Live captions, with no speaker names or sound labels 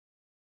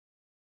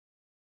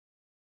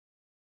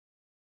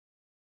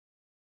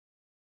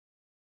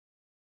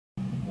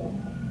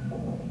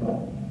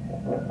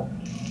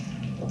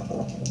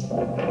It's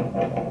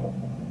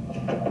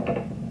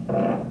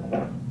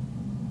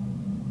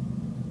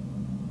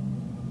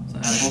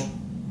an envelope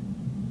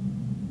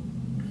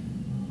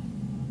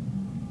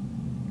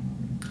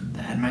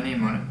that had my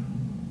name on it.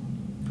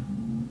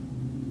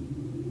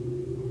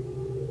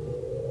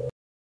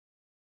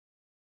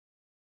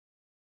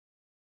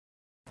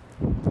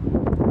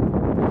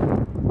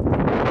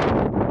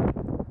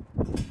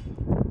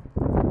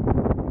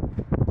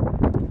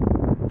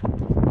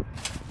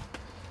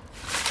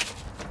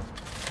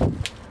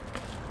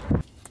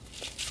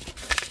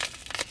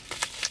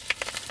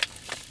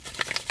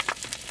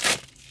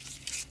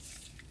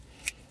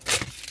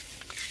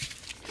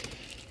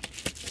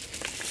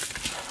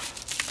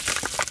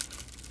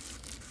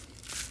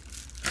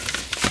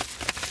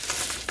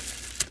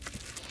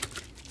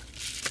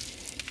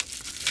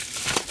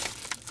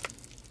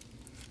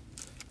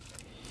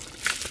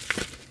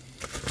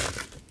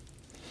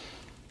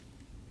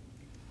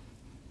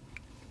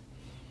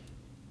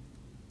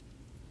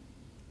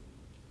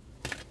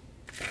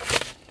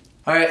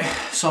 Alright,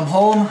 so I'm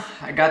home.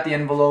 I got the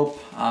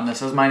envelope. It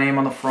says my name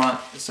on the front.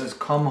 It says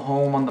come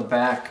home on the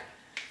back.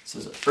 It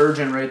says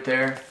urgent right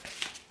there.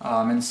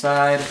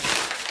 Inside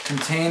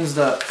contains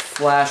the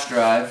flash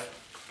drive.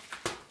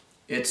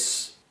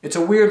 It's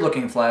a weird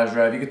looking flash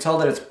drive. You can tell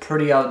that it's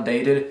pretty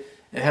outdated.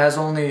 It has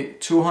only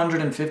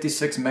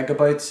 256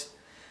 megabytes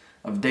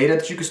of data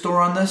that you can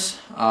store on this.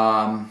 It's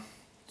gonna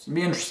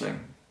be interesting.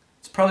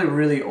 It's probably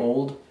really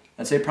old.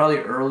 I'd say probably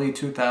early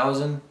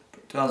 2000,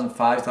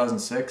 2005,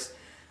 2006.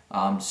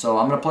 So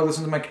I'm gonna plug this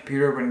into my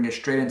computer. We're gonna get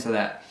straight into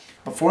that.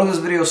 Before this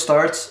video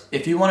starts,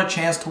 if you want a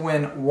chance to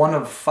win one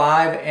of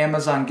 5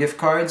 Amazon gift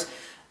cards,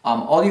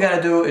 all you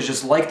gotta do is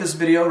just like this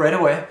video right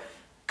away,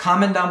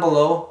 comment down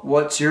below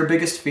what's your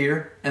biggest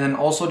fear, and then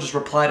also just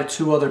reply to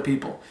 2 other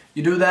people.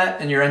 You do that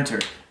and you're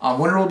entered.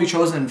 Winner will be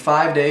chosen in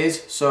 5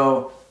 days.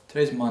 So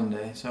today's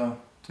Monday, so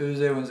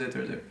Tuesday, Wednesday,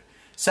 Thursday.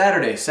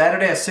 Saturday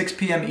at 6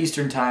 p.m.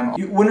 Eastern time.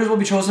 Winners will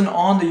be chosen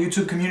on the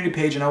YouTube community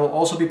page, and I will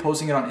also be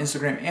posting it on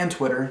Instagram and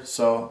Twitter,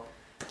 so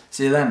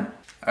see you then.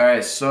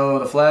 Alright, so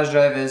the flash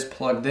drive is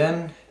plugged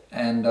in,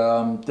 and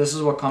this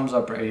is what comes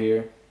up right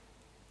here.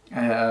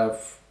 I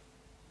have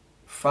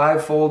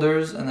 5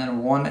 folders and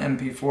then 1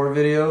 MP4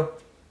 video.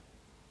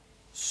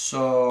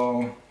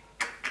 So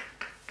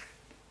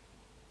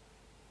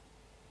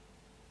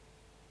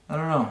I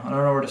don't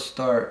know where to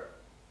start.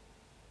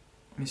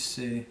 Let me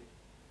see.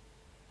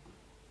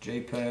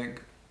 JPEG,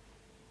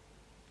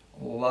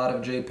 a lot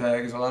of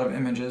JPEGs, a lot of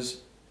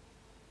images,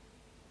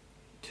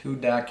 2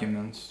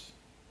 documents,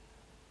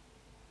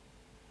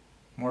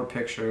 more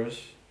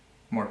pictures.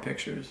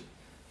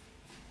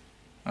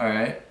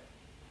 Alright,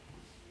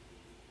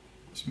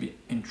 this will be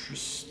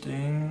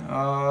interesting.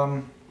 I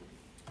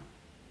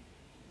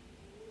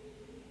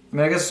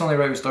mean, I guess it's only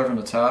right we start from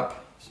the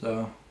top,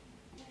 so.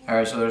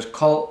 Alright, so there's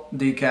cult,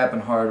 decap,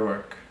 and hard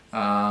work.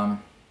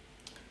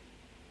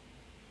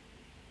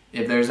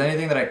 If there's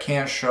anything that I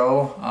can't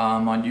show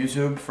on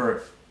YouTube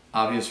for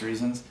obvious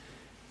reasons,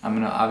 I'm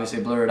gonna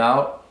obviously blur it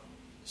out.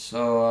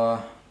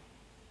 So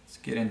let's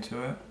get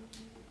into it.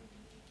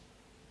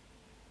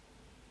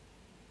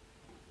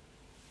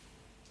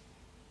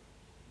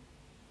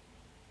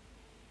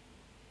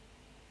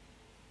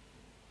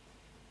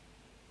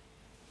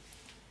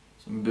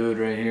 Some dude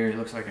right here, he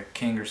looks like a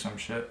king or some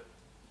shit.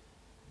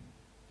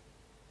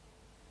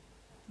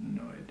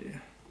 No idea.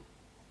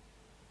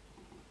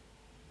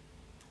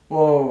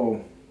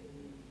 Whoa.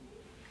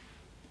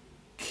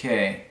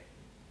 Okay.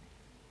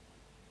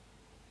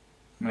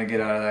 I'm gonna get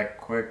out of that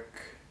quick.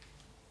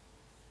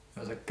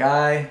 There's a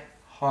guy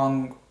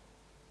hung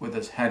with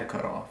his head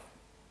cut off.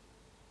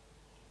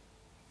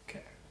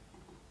 Okay.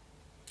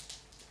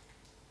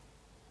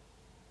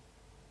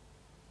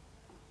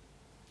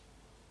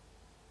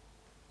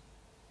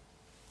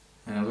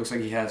 And it looks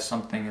like he has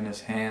something in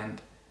his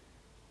hand.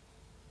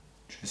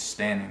 Just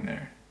standing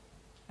there.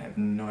 I have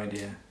no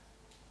idea.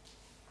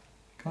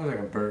 Kind of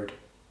like a bird.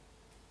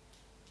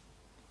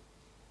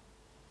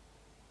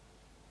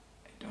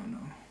 I don't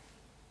know.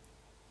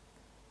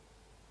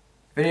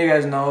 If any of you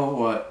guys know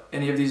what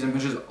any of these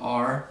images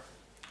are,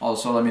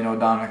 also let me know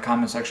down in the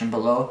comment section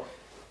below,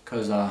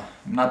 because I'm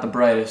not the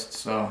brightest,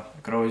 so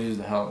I could always use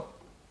the help.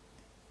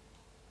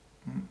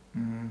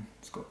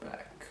 Let's go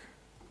back.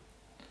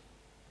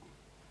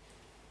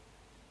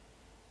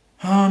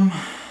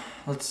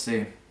 Let's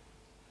see.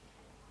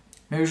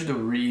 Maybe we should do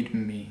read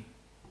me.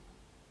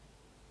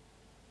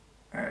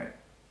 Alright.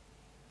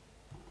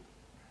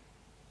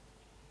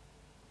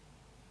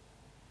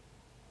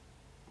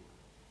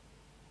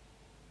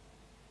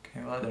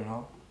 Okay, well that didn't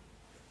help.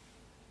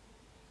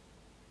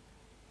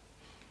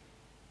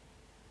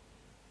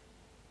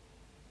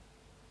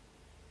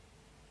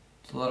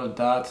 It's a lot of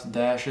dots,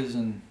 dashes,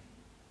 and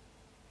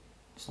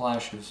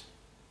slashes.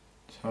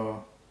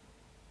 So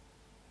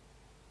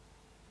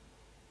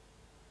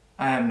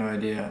I have no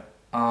idea.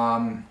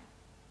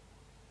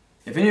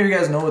 If any of you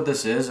guys know what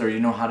this is, or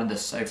you know how to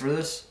decipher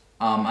this,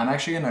 I'm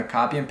actually going to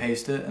copy and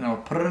paste it, and I'll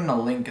put it in a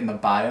link in the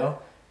bio.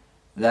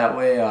 That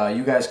way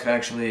you guys could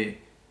actually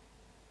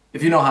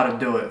If you know how to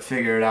do it,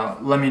 figure it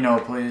out. Let me know,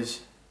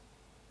 please.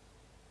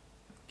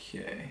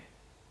 Okay.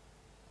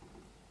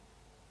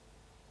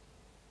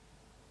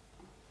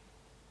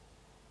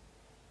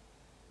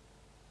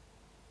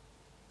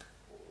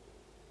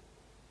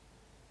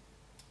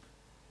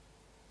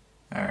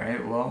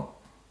 Alright, well.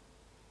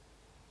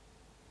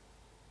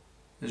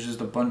 There's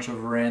just a bunch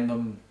of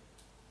random,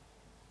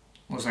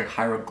 looks like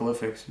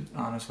hieroglyphics,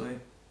 honestly.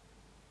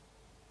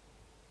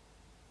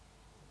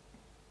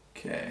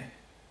 Okay.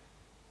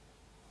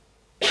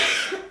 I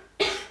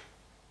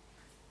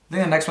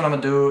think the next one I'm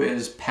gonna do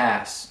is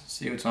pass.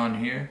 See what's on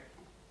here.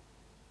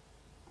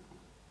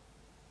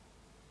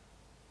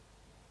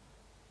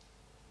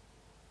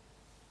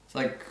 It's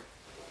like,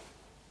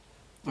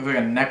 looks like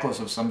a necklace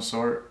of some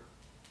sort.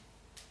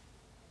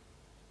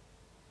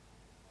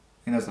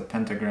 I think that's the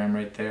pentagram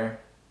right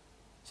there.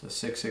 So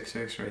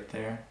 666 right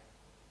there.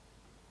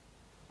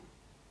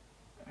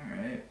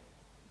 Alright.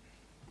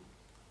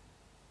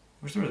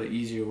 Wish there was an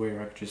easier way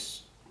where I could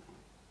just...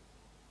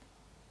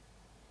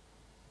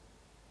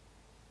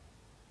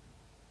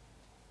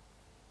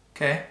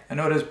 Okay, I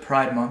know it is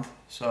Pride Month,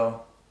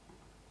 so...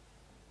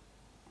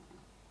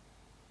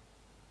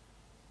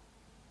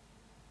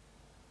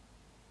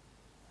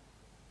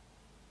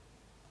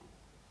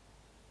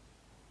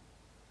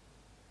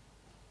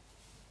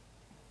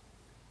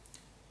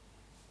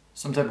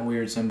 Some type of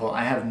weird symbol.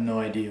 I have no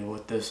idea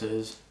what this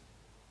is.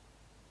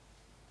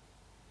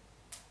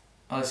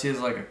 All I see is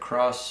like a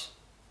cross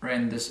right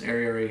in this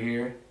area right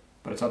here,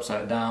 but it's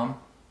upside down.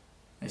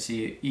 I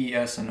see E,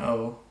 S, and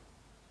O.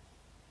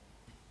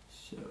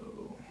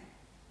 So,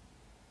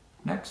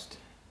 next,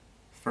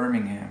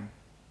 Birmingham.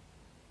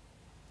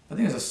 I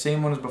think it's the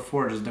same one as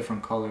before, just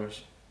different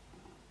colors.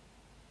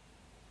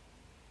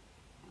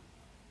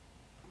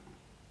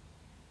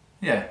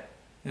 Yeah,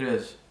 it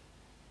is.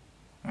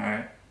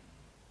 Alright.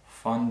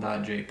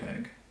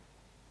 Fun.jpg.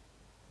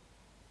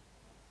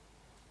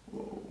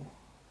 Whoa.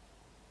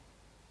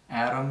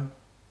 Adam,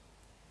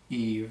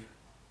 Eve,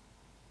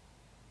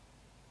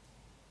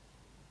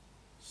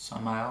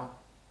 Samael,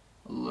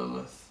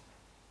 Lilith.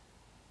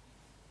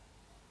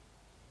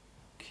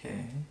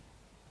 Okay.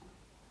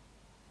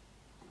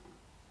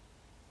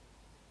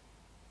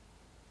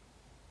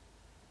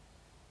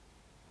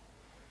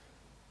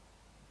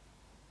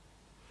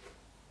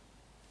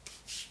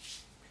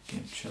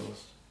 Getting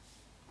chills.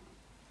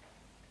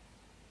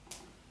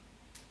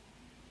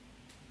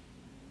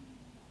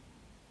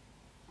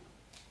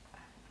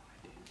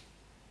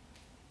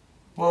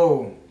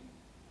 Whoa,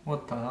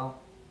 what the hell?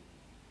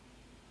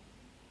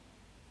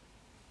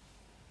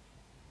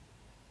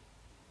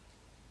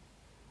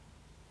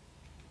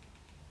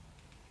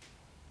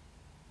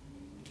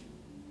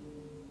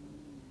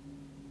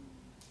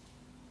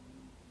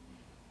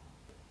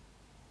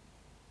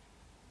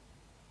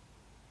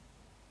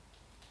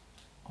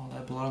 All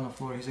that blood on the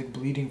floor. He's like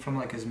bleeding from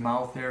like his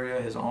mouth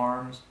area, his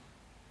arms.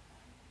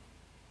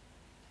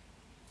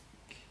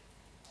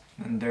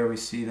 And there we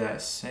see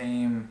that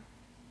same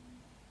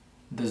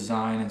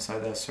design inside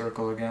that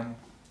circle again.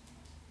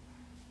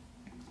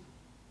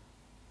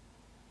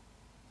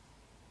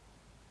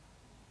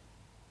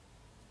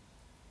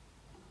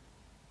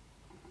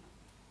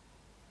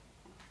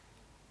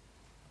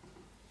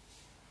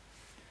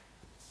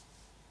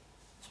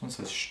 This one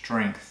says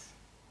strength,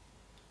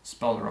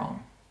 spelled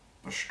wrong,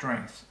 but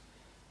strength.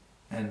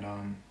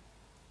 And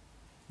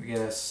we get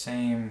that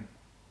same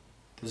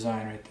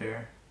design right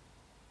there.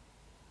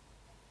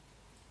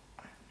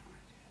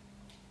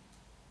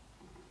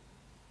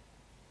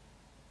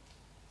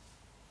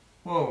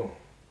 Whoa.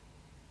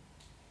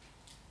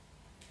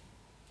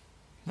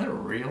 Is that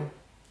real?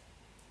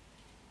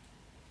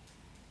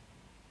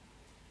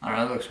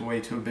 Alright, that looks way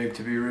too big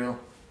to be real.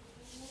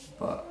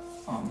 But,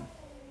 what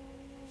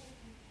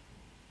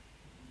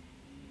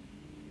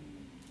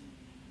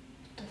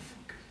the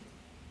fuck?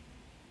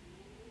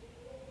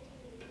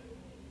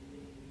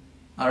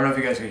 I don't know if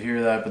you guys could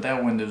hear that, but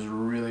that wind is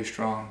really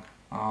strong.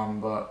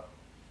 But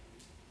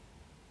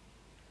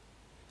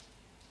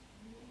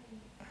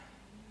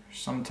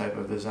some type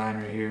of design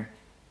right here.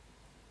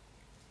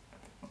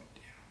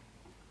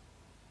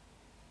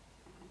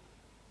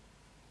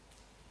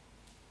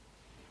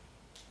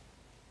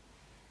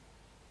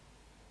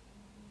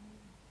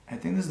 I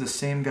think this is the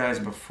same guy as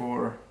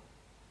before,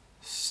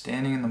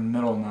 standing in the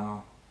middle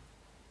now.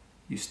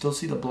 You still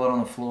see the blood on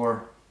the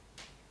floor,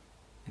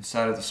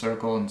 inside of the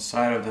circle,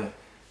 inside of the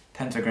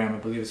pentagram, I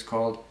believe it's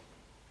called.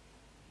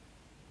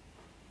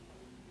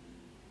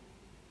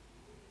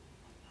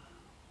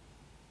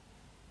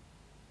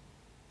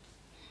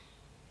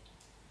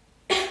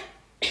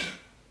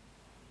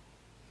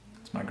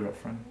 My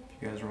girlfriend,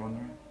 if you guys are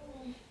wondering.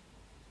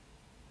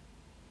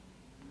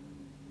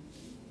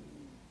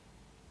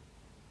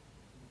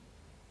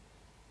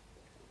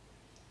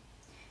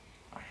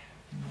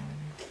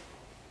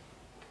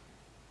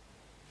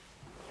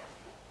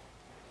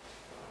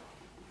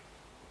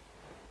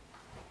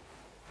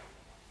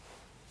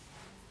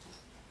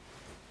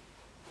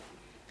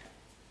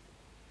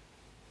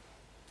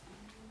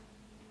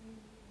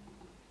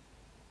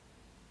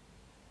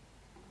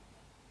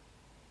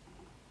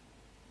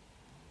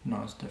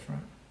 No, it's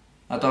different.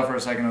 I thought for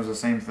a second it was the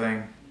same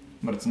thing,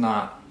 but it's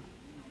not.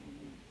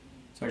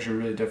 It's actually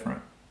really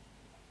different.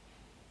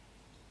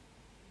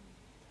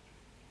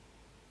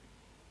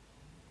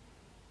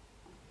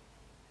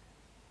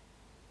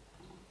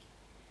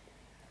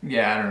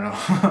 Yeah, I don't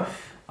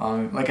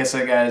know. Like I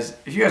said, guys,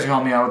 if you guys can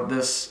help me out with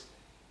this,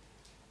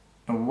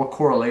 and what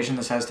correlation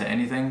this has to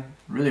anything,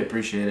 really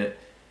appreciate it.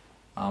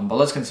 But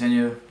let's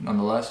continue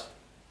nonetheless.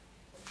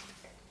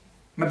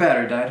 My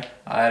battery died.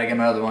 I had to get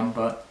my other one,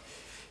 but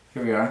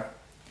here we are.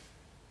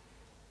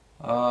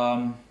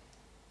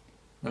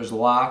 There's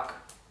Lock,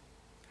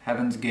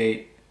 Heaven's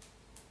Gate.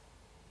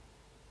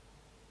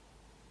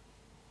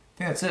 I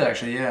think that's it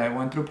actually. Yeah, I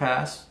went through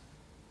Pass,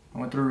 I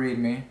went through Read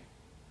Me,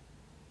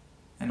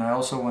 and I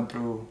also went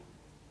through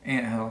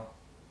Anthill.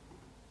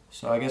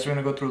 So I guess we're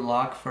gonna go through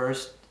Lock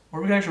first,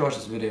 or we can actually watch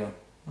this video.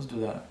 Let's do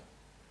that.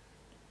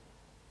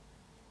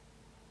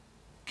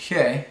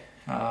 Okay.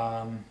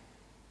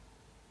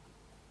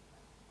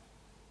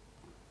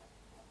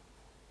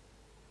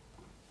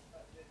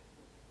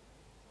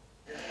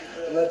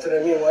 And that's what I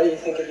mean. Why do you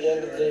think at the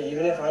end of the day,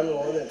 even if I'm the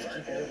one that's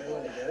keeping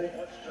everyone together,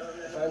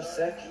 if I'm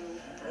sick,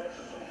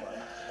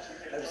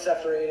 I'm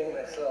separating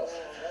myself.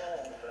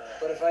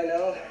 But if I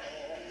know,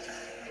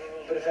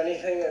 but if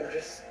anything, I'm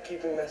just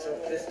keeping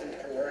myself distant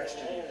from the rest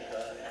of you,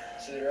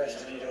 so the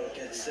rest of you don't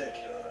get sick.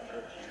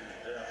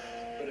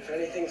 But if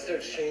anything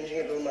starts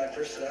changing about my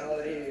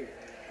personality,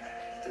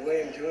 the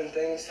way I'm doing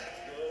things,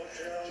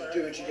 just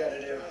do what you gotta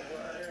do.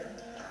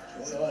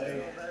 That's all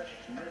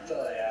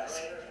I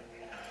ask.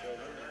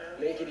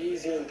 Make it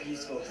easy and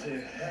peaceful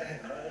too.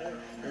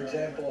 For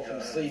example, if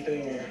I'm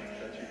sleeping or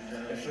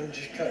if I'm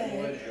just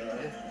cutting wood.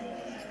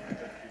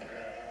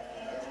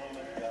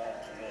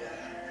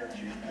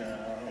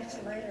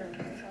 It's lighter on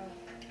my phone.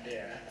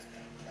 Yeah.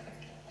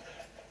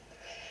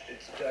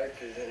 It's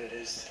darker than it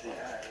is to the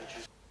eye, which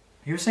is...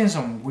 He was saying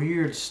some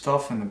weird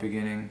stuff in the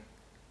beginning.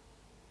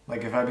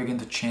 Like if I begin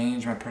to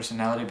change, my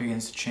personality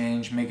begins to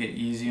change, make it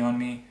easy on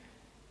me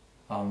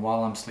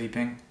while I'm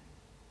sleeping.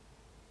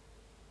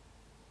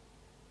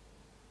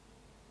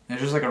 It's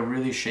just like a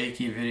really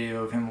shaky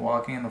video of him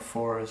walking in the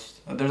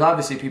forest. There's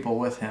obviously people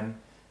with him.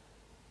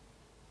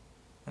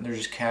 And they're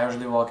just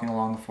casually walking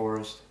along the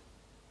forest.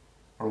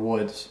 Or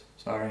woods,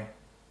 sorry.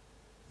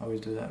 I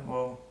always do that.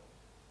 Whoa.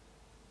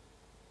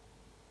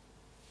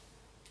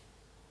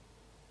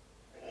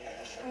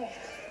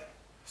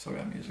 Still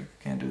got music.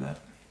 Can't do that.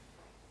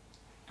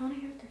 I want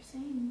to hear what they're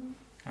saying.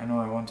 I know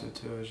I want to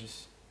too. It's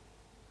just...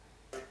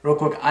 Real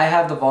quick, I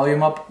have the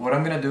volume up. What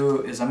I'm going to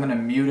do is I'm going to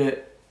mute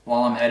it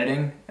while I'm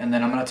editing, and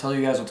then I'm going to tell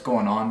you guys what's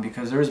going on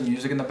because there is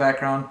music in the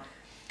background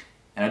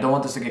and I don't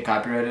want this to get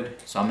copyrighted,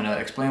 so I'm going to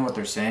explain what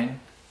they're saying,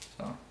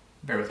 so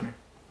bear with me.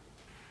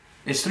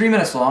 It's 3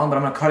 minutes long, but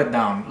I'm going to cut it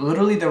down.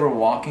 Literally they were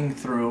walking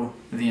through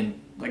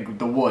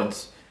the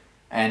woods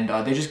and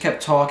they just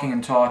kept talking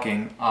and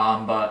talking,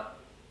 but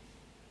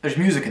there's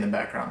music in the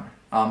background.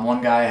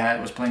 One guy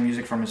was playing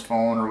music from his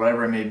phone or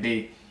whatever it may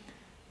be,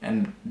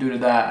 and due to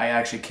that I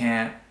actually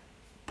can't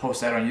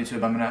post that on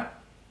YouTube. I'm going to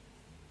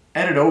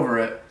edit over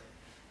it.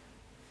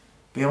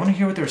 But yeah, I want to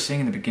hear what they were saying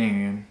in the beginning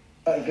again.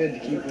 Not good to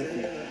keep with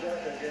you.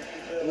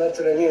 And that's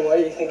what I mean. Why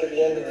do you think at the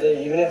end of the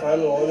day, even if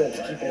I'm the one that's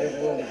keeping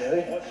everyone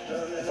together,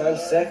 if I'm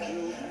sick,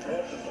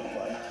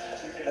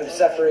 I'm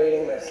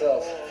separating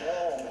myself.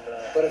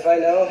 But if I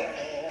know,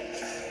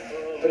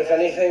 but if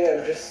anything,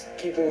 I'm just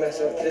keeping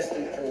myself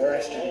distant from the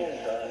rest of you,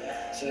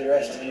 so the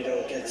rest of you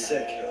don't get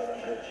sick.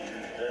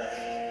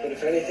 But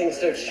if anything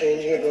starts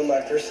changing about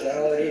my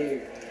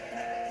personality,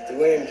 the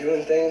way I'm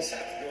doing things,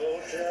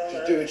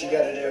 just do what you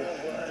gotta do.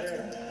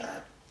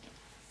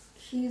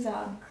 She's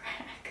on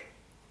crack.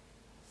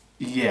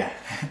 Yeah.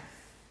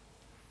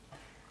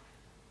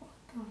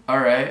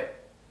 Alright.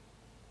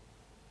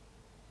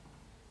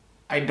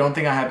 I don't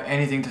think I have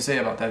anything to say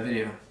about that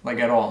video. Like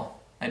at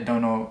all. I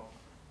don't know.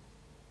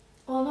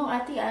 Well, no,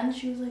 at the end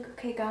she was like,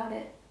 okay, got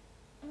it.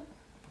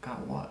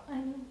 Got what? I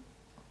know.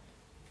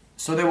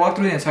 So they walked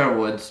through the entire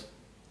woods,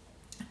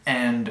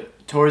 and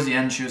towards the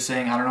end she was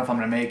saying, I don't know if I'm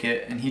going to make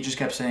it, and he just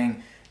kept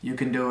saying, you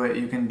can do it,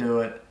 you can do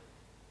it.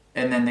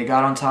 And then they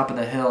got on top of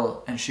the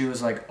hill, and she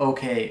was like,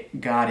 okay,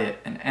 got it,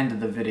 and ended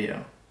the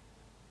video.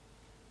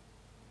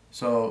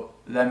 So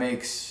that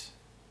makes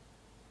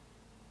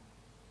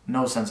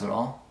no sense at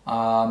all.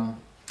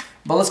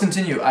 But let's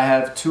continue. I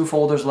have 2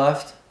 folders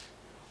left.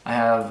 I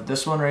have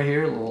this one right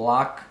here,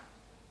 Lock,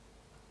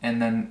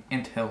 and then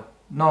Anthill.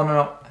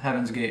 No,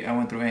 Heaven's Gate. I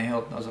went through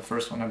Anthill. That was the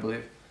first one, I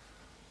believe.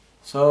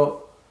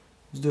 So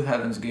let's do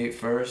Heaven's Gate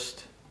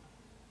first.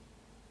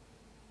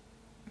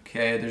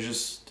 Okay, there's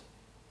just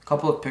a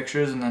couple of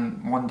pictures and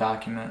then one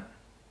document.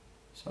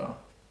 So,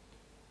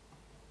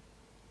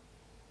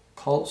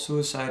 cult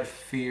suicide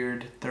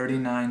feared,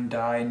 39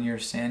 die near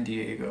San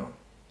Diego.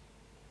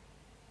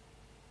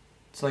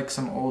 It's like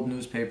some old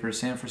newspaper,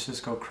 San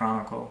Francisco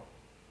Chronicle.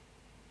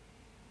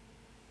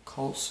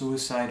 Cult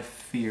suicide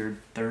feared,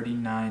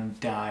 39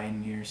 die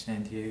near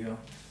San Diego.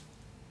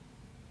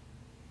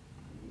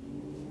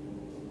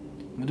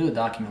 I'm gonna do the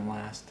document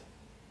last.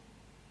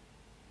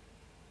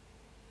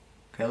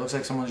 Okay, it looks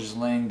like someone's just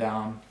laying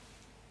down.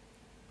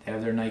 They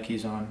have their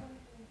Nikes on.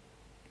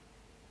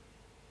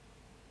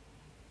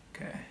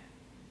 Okay.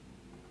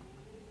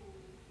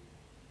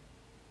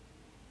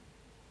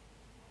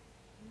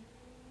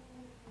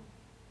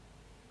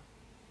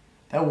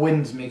 That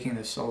wind's making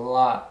this a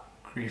lot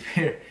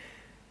creepier.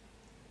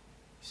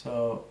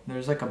 So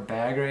there's like a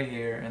bag right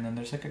here, and then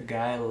there's like a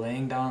guy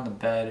laying down on the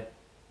bed.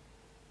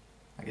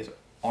 Like his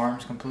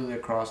arms completely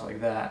across like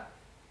that.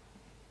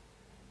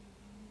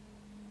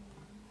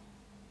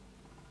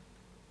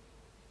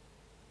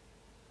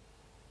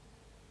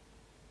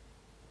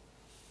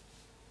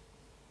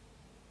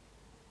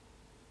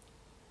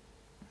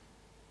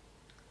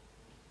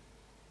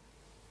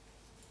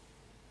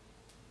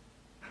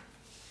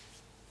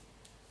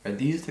 Are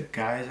these the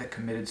guys that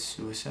committed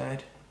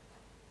suicide?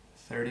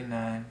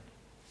 39.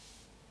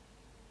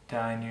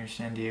 Die near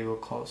San Diego,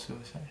 cult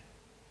suicide.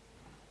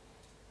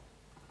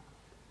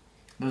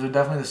 Those are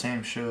definitely the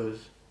same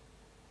shoes.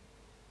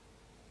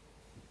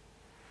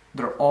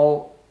 They're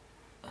all...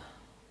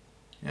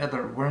 Yeah,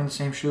 they're wearing the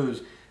same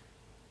shoes.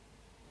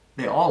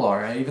 They all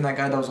are. Right? Even that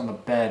guy that was on the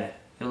bed.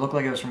 It looked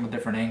like it was from a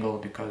different angle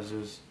because it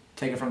was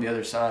taken from the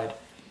other side.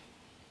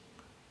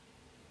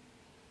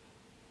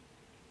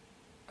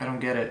 I don't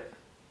get it.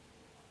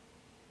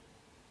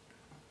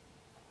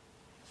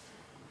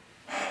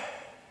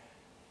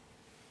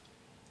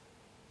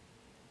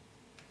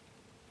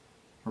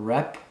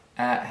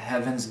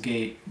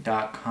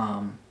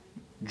 rep@heavensgate.com.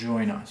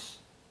 Join us.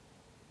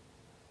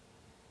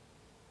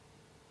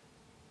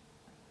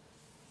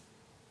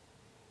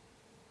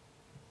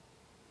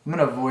 I'm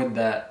gonna avoid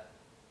that.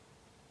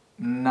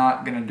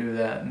 Not gonna do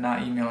that.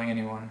 Not emailing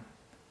anyone.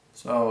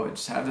 So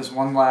just have this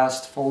one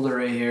last folder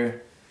right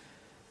here.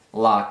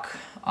 Lock.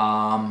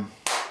 I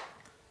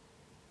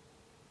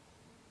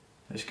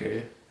scare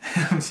you?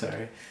 I'm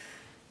sorry.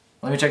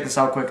 Let me check this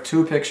out quick.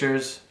 2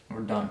 pictures.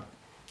 We're done.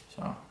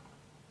 So.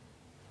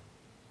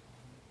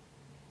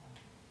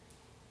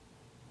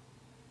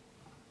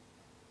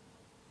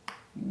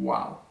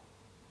 Wow.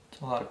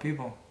 It's a lot of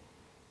people.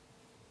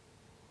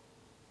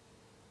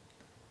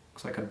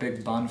 Looks like a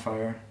big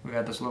bonfire. We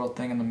got this little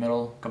thing in the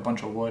middle, like a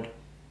bunch of wood.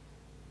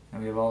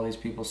 And we have all these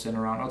people sitting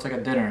around. Oh, it's like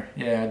a dinner.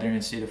 Yeah, I didn't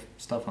even see the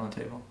stuff on the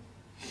table.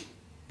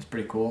 It's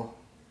pretty cool.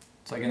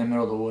 It's like in the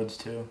middle of the woods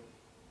too.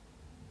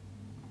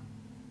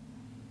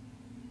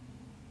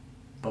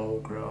 Bow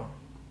grow.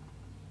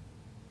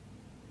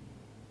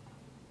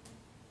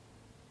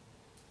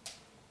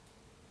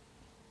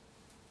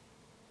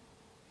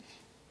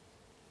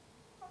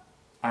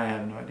 I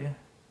have no idea.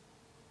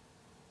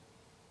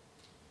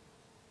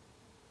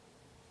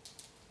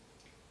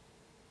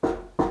 I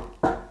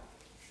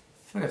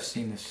feel like I've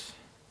seen this.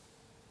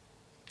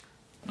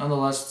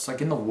 Nonetheless, it's like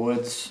in the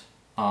woods.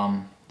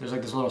 There's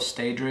like this little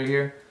stage right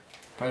here.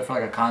 Probably for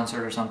like a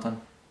concert or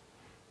something.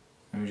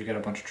 And we just got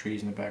a bunch of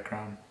trees in the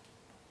background.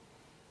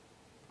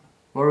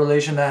 What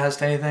relation that has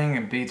to anything,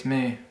 it beats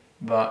me.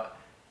 But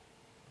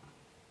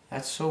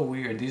that's so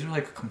weird. These are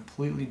like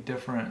completely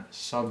different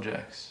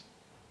subjects.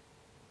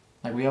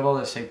 Like we have all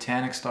this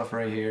satanic stuff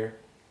right here.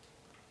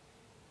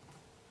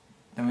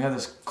 Then we have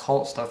this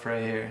cult stuff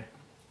right here.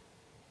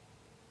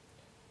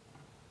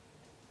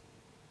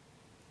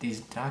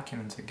 These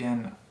documents,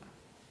 again,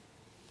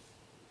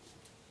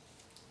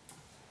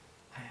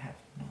 I have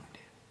no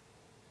idea.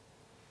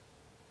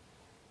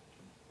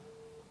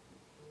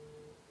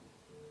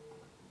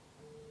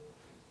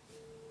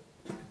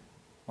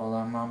 Hold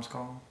on, mom's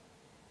calling.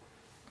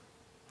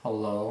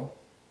 Hello?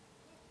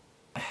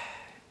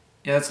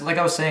 Yeah, it's like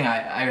I was saying,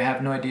 I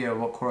have no idea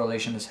what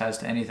correlation this has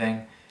to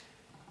anything.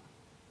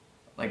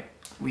 Like,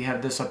 we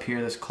have this up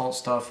here, this cult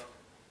stuff.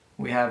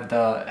 We have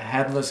the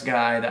headless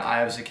guy that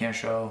I obviously can't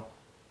show.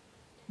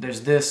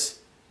 There's this.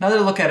 Now that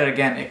I look at it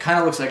again, it kind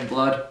of looks like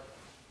blood,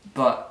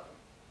 but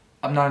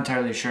I'm not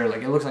entirely sure.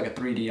 Like, it looks like a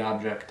 3D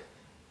object,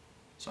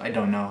 so I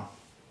don't know.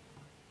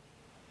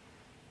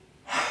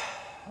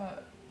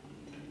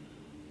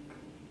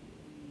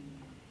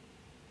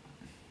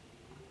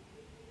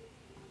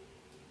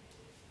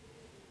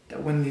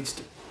 That one needs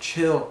to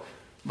chill.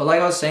 But like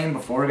I was saying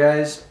before,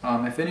 guys,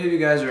 if any of you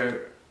guys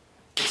are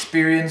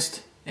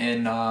experienced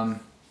in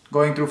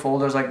going through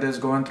folders like this,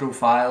 going through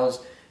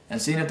files,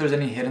 and seeing if there's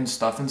any hidden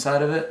stuff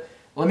inside of it,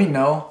 let me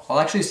know.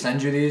 I'll actually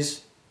send you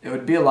these. It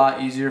would be a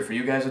lot easier for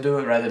you guys to do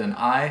it rather than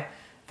I,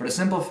 for the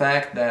simple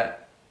fact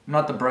that I'm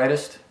not the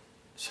brightest.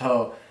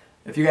 So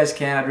if you guys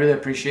can, I'd really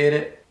appreciate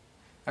it.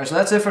 Alright, so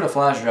that's it for the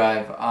flash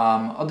drive.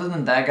 Other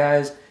than that,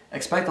 guys,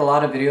 expect a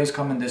lot of videos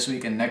coming this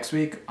week and next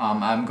week.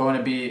 I'm going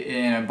to be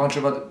in a bunch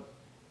of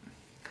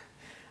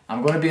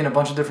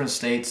different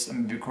states. I'm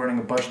going to be recording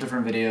a bunch of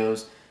different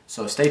videos,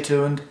 so stay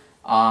tuned.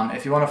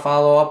 If you want to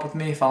follow up with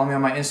me, follow me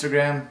on my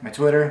Instagram, my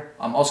Twitter,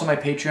 also my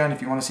Patreon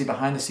if you want to see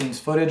behind the scenes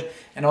footage.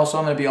 And also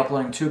I'm going to be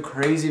uploading 2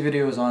 crazy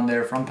videos on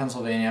there from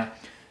Pennsylvania.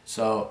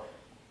 So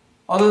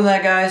other than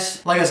that,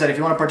 guys, like I said, if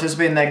you want to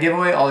participate in that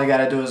giveaway, all you got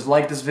to do is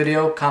like this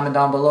video, comment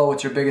down below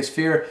what's your biggest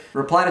fear,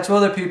 reply to 2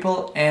 other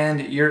people, and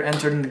you're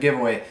entered in the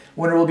giveaway.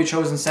 Winner will be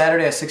chosen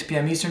Saturday at 6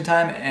 p.m. Eastern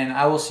Time, and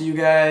I will see you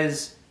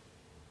guys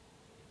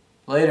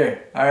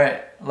Later. All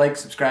right. Like,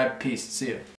 subscribe. Peace. See you.